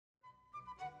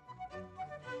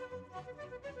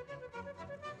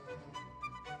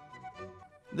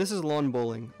This is lawn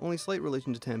bowling, only slight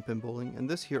relation to 10-pin bowling, and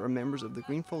this here are members of the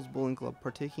Green Falls Bowling Club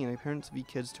partaking in a Parents v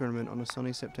Kids tournament on a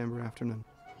sunny September afternoon.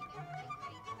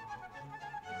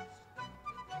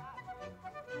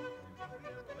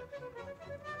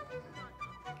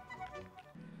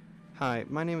 Hi,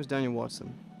 my name is Daniel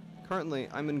Watson. Currently,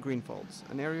 I'm in Green Falls,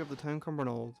 an area of the town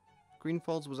Cumbernauld. Green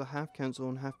Falls was a half council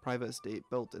and half private estate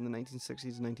built in the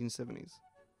 1960s and 1970s.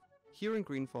 Here in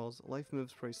Green Falls, life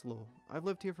moves pretty slow. I've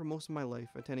lived here for most of my life,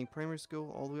 attending primary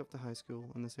school all the way up to high school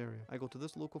in this area. I go to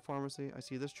this local pharmacy, I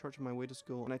see this church on my way to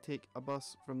school, and I take a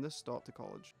bus from this stop to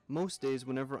college. Most days,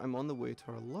 whenever I'm on the way to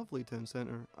our lovely town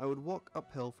centre, I would walk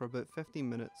uphill for about 15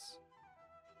 minutes.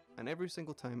 And every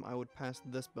single time I would pass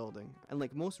this building, and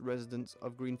like most residents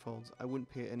of Green Falls, I wouldn't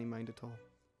pay it any mind at all.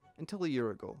 Until a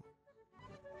year ago.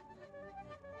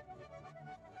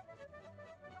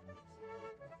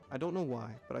 I don't know why,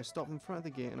 but I stopped in front of the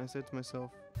gate and I said to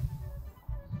myself,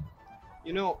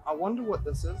 you know, I wonder what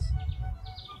this is.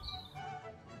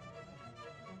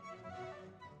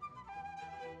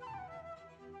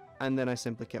 And then I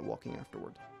simply kept walking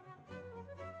afterward.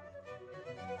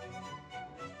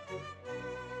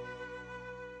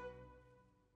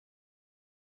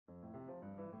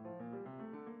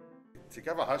 To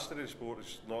give a history of sport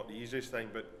is not the easiest thing,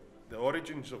 but the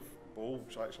origins of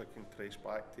bowls actually can trace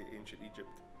back to ancient Egypt.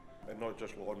 And not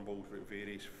just lawn bowls, but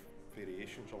various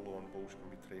variations of lawn bowls can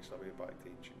be traced away back to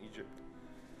ancient Egypt.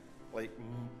 Like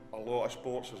a lot of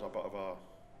sports, there's a bit of a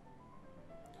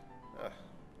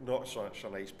not such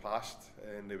a nice past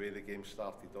in the way the game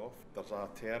started off. There's a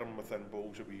term within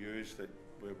bowls that we use that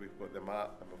where we've got the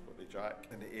mat and we've got the jack,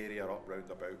 and the area up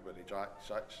round about where the jack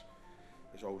sits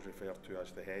is always referred to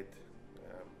as the head.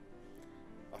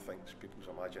 I think people's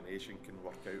imagination can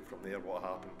work out from there what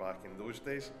happened back in those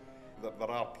days. There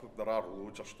are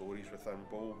loads of stories within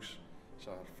bowls.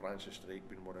 Sir Francis Drake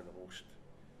being one of the most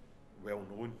well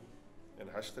known in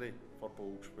history for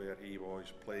bowls, where he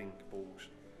was playing bowls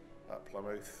at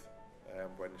Plymouth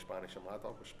when the Spanish Armada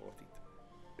was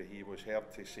spotted. He was heard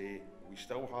to say, "We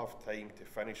still have time to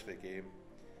finish the game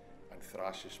and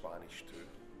thrash the Spanish too."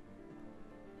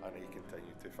 And he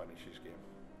continued to finish his game.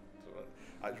 So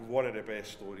that's one of the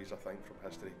best stories I think from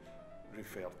history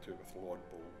referred to with lawn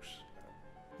bowls.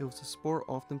 It was a sport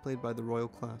often played by the royal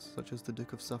class, such as the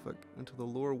Duke of Suffolk, until the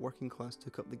lower working class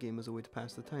took up the game as a way to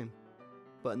pass the time.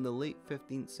 But in the late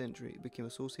 15th century it became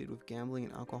associated with gambling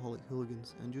and alcoholic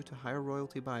hooligans, and due to higher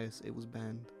royalty bias it was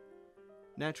banned.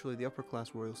 Naturally, the upper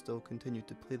class royals still continued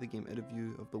to play the game out of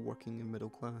view of the working and middle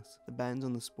class. The bans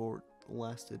on the sport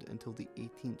lasted until the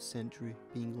 18th century,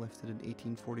 being lifted in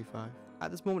 1845.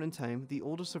 At this moment in time, the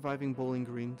oldest surviving bowling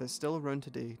green that's still around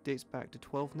today dates back to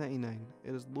 1299.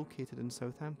 It is located in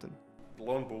Southampton. The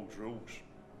lawn bowls rules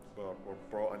were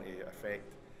brought into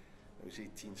effect. It was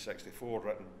 1864,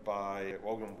 written by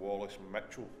William Wallace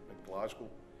Mitchell in Glasgow.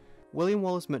 William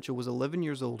Wallace Mitchell was 11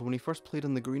 years old when he first played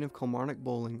on the green of Kilmarnock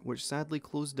Bowling, which sadly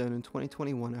closed down in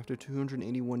 2021 after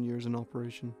 281 years in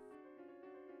operation.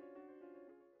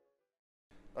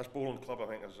 This bowling club, I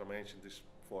think, as I mentioned, is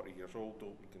 40 years old,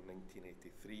 opened in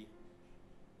 1983.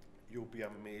 You'll be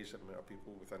amazed at the amount of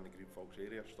people within the Green Falls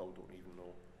area still don't even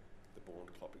know the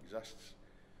bowling club exists.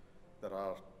 There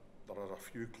are a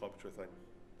few clubs within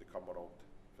the Cumbernauld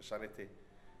vicinity.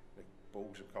 The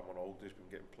bowls in Cumbernauld has been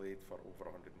getting played for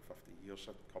over 150 years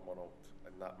in Cumbernauld,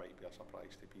 and that might be a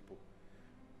surprise to people.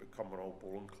 But Cumbernauld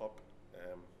Bowling Club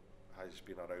has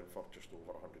been around for just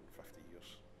over 150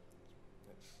 years.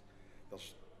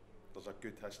 There's a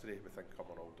good history within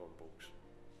Cumbernauld on bowls.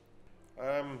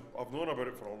 I've known about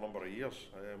it for a number of years.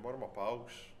 One of my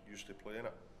pals used to play in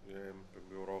it when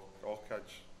we were all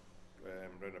kids,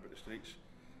 round about the streets,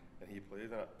 and he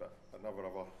played in it, but I never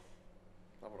ever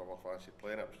fancied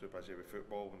playing it. I was too busy with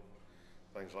football and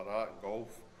things like that, and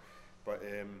golf. But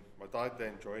my dad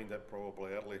then joined it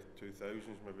probably early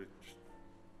 2000s, maybe just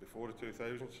before the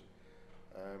 2000s,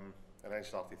 and then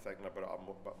started thinking about it a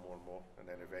bit more and more, and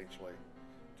then eventually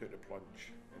took the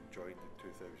plunge and joined in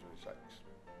 2006.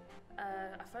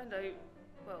 I found out,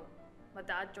 well, my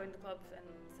dad joined the club in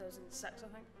 2006, I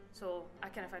think, so I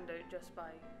kind of found out just by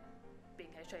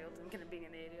being his child and kind of being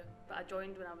in the area. But I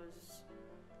joined when I was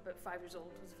about 5 years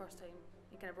old. It was the first time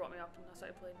he kind of brought me up and I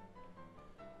started playing.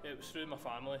 It was through my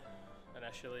family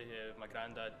initially. My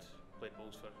granddad played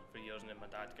bowls for years, and then my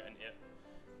dad got into it,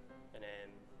 and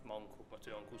then my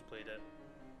two uncles played it.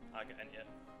 I got into it,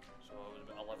 so I was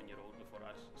about 11-year-old before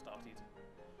I started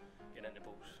getting into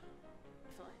bowls.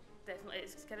 Definitely,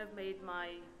 it's kind of made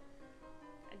my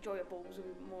enjoy of bowls a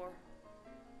bit more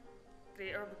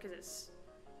greater, because it's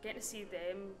getting to see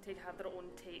them have their own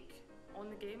take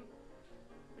on the game,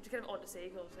 which is kind of odd to say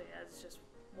because it's just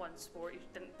one sport. You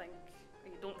don't think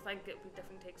it would be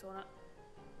different takes on it.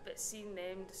 But seeing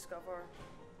them discover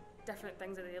different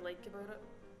things that they like about it,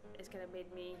 it's kind of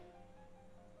made me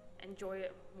enjoy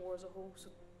it more as a whole. So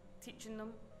teaching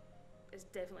them has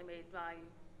definitely made my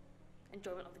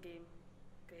enjoyment of the game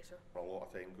greater. A lot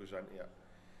of time goes into it,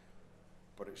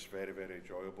 but it's very, very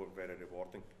enjoyable and very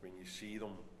rewarding when you see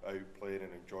them out playing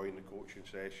and enjoying the coaching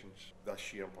sessions.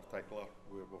 This year in particular,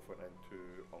 we've went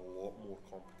into a lot more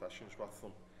competitions with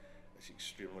them. It's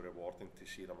extremely rewarding to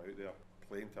see them out there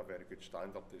playing to a very good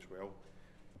standard as well.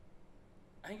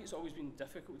 I think it's always been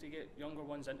difficult to get younger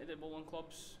ones into the bowling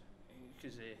clubs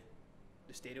because the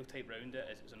stereotype around it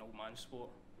is it's an old man's sport.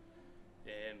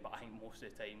 But I think most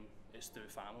of the time it's through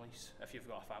families. If you've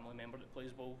got a family member that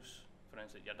plays bowls, for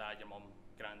instance, your dad, your mum,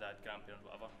 granddad, grandparent,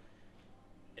 whatever,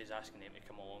 is asking them to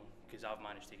come along, because I've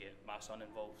managed to get my son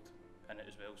involved in it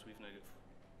as well. So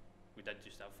we did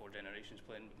just have 4 generations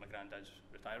playing, but my granddad's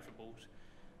retired from bowls.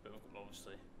 But we've got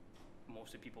obviously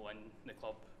most of the people in the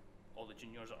club, all the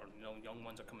juniors or young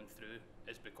ones are coming through,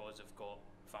 is because they've got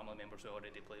family members who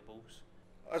already play bowls.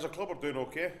 As a club, we're doing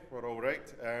okay. We're all right.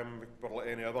 We're like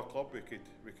any other club. We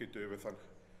could do with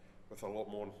a lot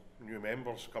more new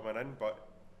members coming in, but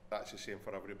that's the same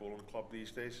for every bowling club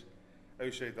these days.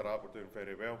 Outside of that, we're doing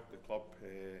very well. The club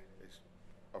is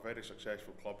a very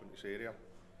successful club in this area,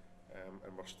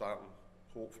 and we're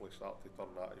hopefully start to turn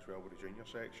that as well with the junior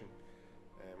section.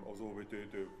 Although we do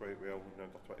quite well in the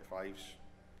under-25s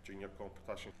junior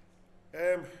competition.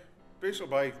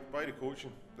 Basically by the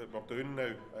coaching that we're doing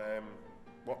now,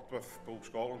 worked with Bowl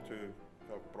Scotland to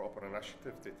have brought up an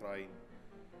initiative to try and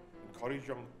encourage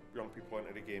young people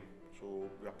into the game. So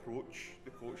we approach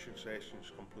the coaching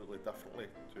sessions completely differently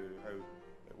to how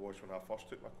it was when I first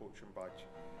took my coaching badge.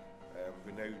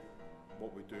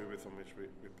 What we do with them is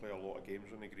we play a lot of games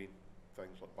on the green,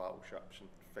 things like battleships and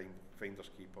finders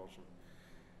keepers and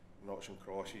knots and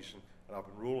crosses, and I've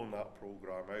been rolling that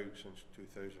programme out since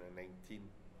 2019,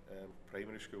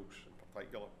 primary schools in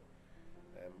particular.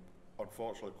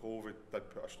 Unfortunately, COVID did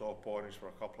put a stop on us for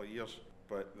a couple of years,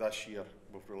 but this year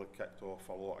we've really kicked off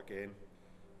a lot again,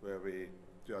 where we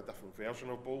do a different version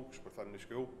of bowls within the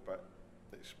school, but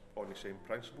it's on the same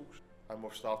principles, and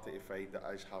we've started to find that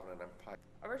it is having an impact.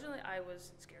 Originally I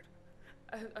was scared.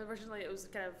 Originally it was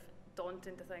kind of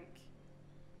daunting to think,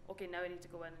 okay, now I need to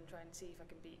go in and try and see if I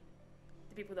can beat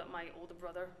the people that my older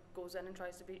brother goes in and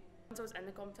tries to beat. Once I was in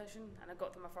the competition and I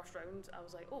got through my first round, I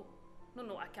was like, oh, no,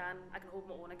 I can hold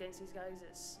my own against these guys.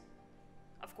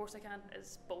 Of course I can.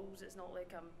 It's bowls. It's not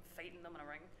like I'm fighting them in a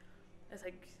ring. It's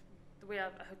like the way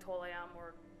how tall I am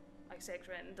or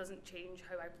etc. It doesn't change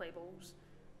how I play bowls.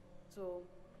 So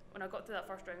when I got to that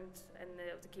first round in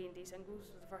the K&D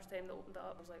singles, it was the first time they opened it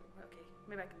up. I was like, okay,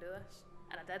 maybe I can do this.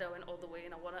 And I did. I went all the way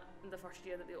and I won it in the first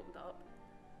year that they opened it up.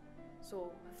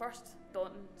 So at first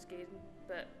daunting, scary,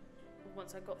 but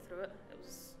once I got through it, it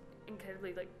was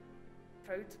incredibly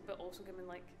proud, but also giving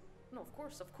no, of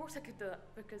course I could do it,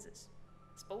 because it's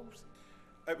bowls.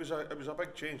 It was a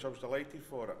big change. I was delighted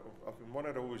for it. I've been one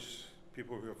of those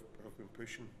people who have been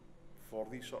pushing for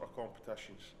these sort of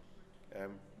competitions.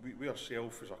 We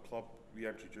ourselves as a club, we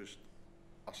introduced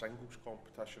a singles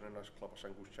competition in this club, a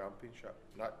singles championship,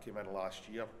 and that came in last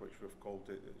year, which we've called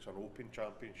it's an open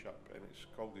championship, and it's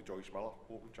called the Joyce Miller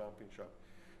Open Championship.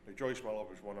 Now, Joyce Miller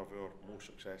was one of our most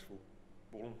successful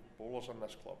bowlers in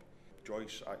this club.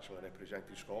 Joyce actually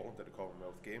represented Scotland at the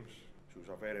Commonwealth Games. She was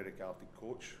a very regarded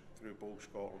coach through Bowl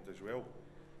Scotland as well,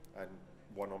 and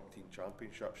won umpteen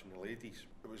championships in the ladies.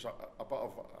 It was a bit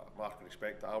of a mark of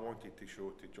respect that I wanted to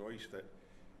show to Joyce, that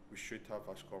we should have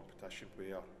this competition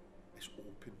where it's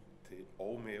open to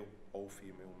all male, all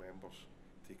female members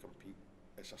to compete.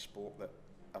 It's a sport that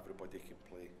everybody can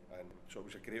play, and so it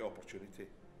was a great opportunity,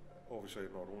 obviously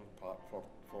on our own part for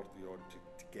Dion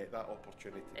to get that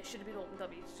opportunity. It should have been opened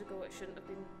up ages ago. It shouldn't have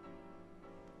been,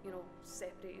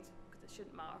 separated, because it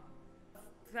shouldn't matter. I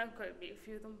can't quite meet a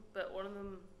few of them, but one of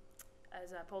them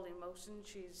is Pauline Wilson.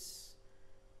 She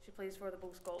plays for the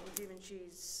Bowl Scotland team, and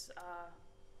she's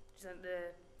in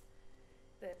the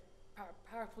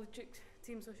paraplegic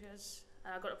team, so she is.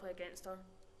 And I got to play against her,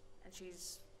 and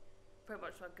she's pretty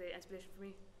much a great inspiration for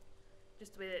me.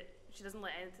 Just the way that she doesn't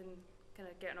let anything kind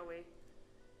of get in her way,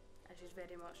 and she's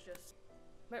very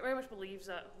much believes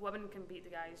that women can beat the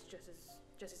guys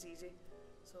just as easy.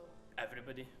 So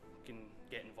everybody can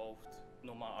get involved,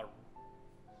 no matter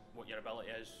what your ability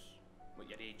is, what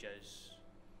your age is,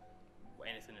 what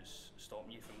anything is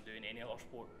stopping you from doing any other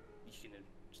sport. You can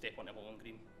step onto bowling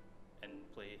green and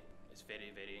play. It's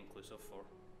very, very inclusive for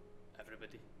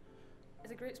everybody.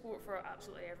 It's a great sport for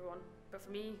absolutely everyone, but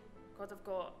for me, because I've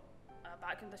got a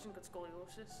back condition called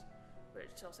scoliosis,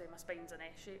 which I'll say my spine's an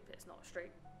S shape, it's not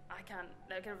straight.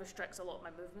 That kind of restricts a lot of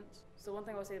my movements. So one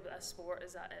thing I'll say about this sport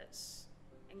is that it's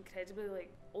incredibly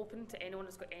like open to anyone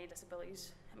that's got any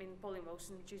disabilities. I mean, Pauline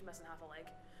Wilson, she's missing half a leg,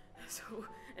 so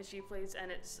and she plays,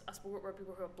 and it's a sport where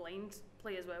people who are blind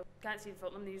play as well. Can't see in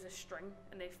front of them, they use a string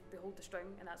and they hold the string,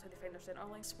 and that's how they find their centre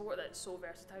line. Sport that's so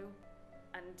versatile,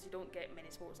 and you don't get many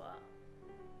sports like that.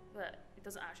 But it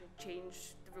doesn't actually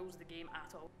change the rules of the game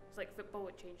at all. It's like football,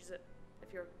 it changes it.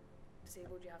 If you're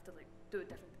disabled, you have to like do it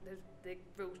different. The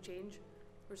rules change.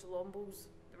 Whereas the lawn bowls,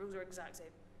 the rules are exact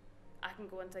same. I can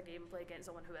go into a game and play against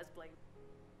someone who is blind,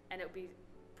 and it'll be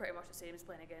pretty much the same as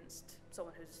playing against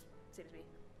someone who's the same as me,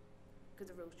 because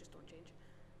the rules just don't change.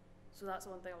 So that's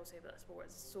the one thing I will say about the sport.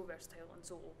 It's so versatile and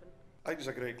so open. I think it's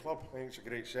a great club. I think it's a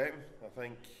great setting. I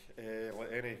think like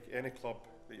any club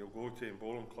that you'll go to, and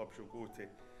bowling clubs you'll go to,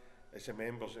 it's the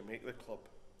members that make the club.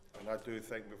 And I do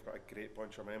think we've got a great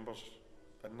bunch of members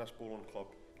in this bowling club.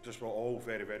 Just we're all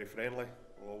very, very friendly.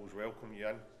 We'll always welcome you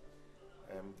in.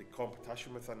 The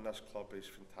competition within this club is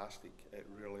fantastic. It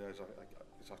really is.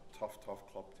 It's a tough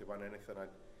club to win anything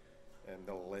in, and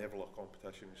the level of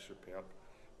competition is superb.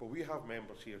 But we have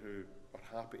members here who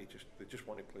are happy to just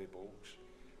want to play bowls,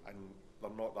 and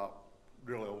they're not that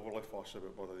really overly fussed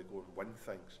about whether they go and win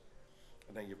things.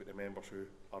 And then you've got the members who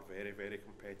are very, very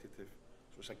competitive.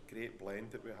 So it's a great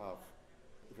blend that we have.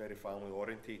 Very family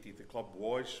orientated. The club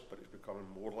was, but it's becoming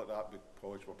more like that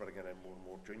because we're bringing in more and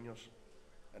more juniors.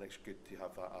 And it's good to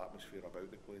have that atmosphere about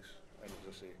the place. And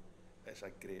as I say, it's a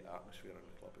great atmosphere in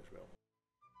the club as well.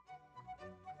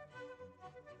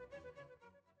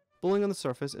 Bowling on the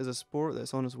surface is a sport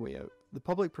that's on its way out. The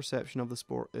public perception of the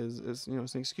sport is it's an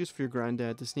excuse for your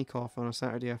granddad to sneak off on a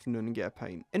Saturday afternoon and get a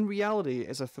pint. In reality,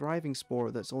 it's a thriving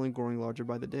sport that's only growing larger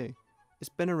by the day. It's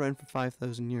been around for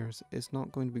 5,000 years. It's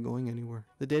not going to be going anywhere.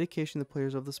 The dedication the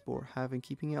players of the sport have in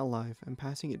keeping it alive and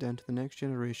passing it down to the next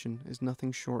generation is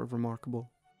nothing short of remarkable.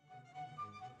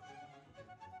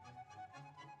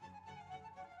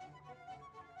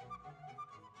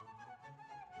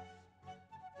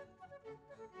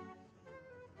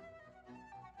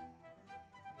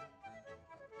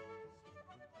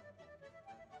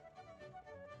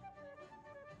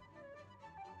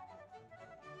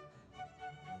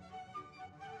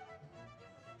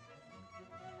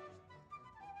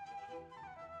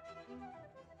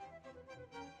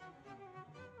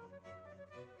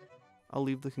 I'll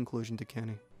leave the conclusion to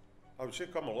Kenny. I would say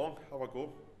come along, have a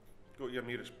go. Go to your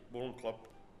nearest bowling club.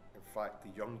 In fact,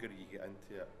 the younger you get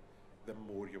into it, the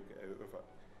more you'll get out of it.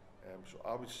 So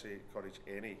I would say encourage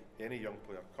any young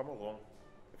player, come along.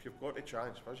 If you've got a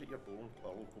chance, visit your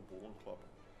local bowling club,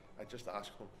 and just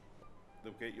ask them.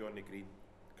 They'll get you on the green.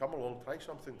 Come along, try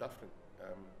something different.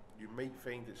 You might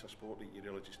find it's a sport that you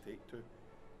really just take to,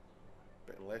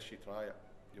 but unless you try it,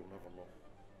 you'll never know.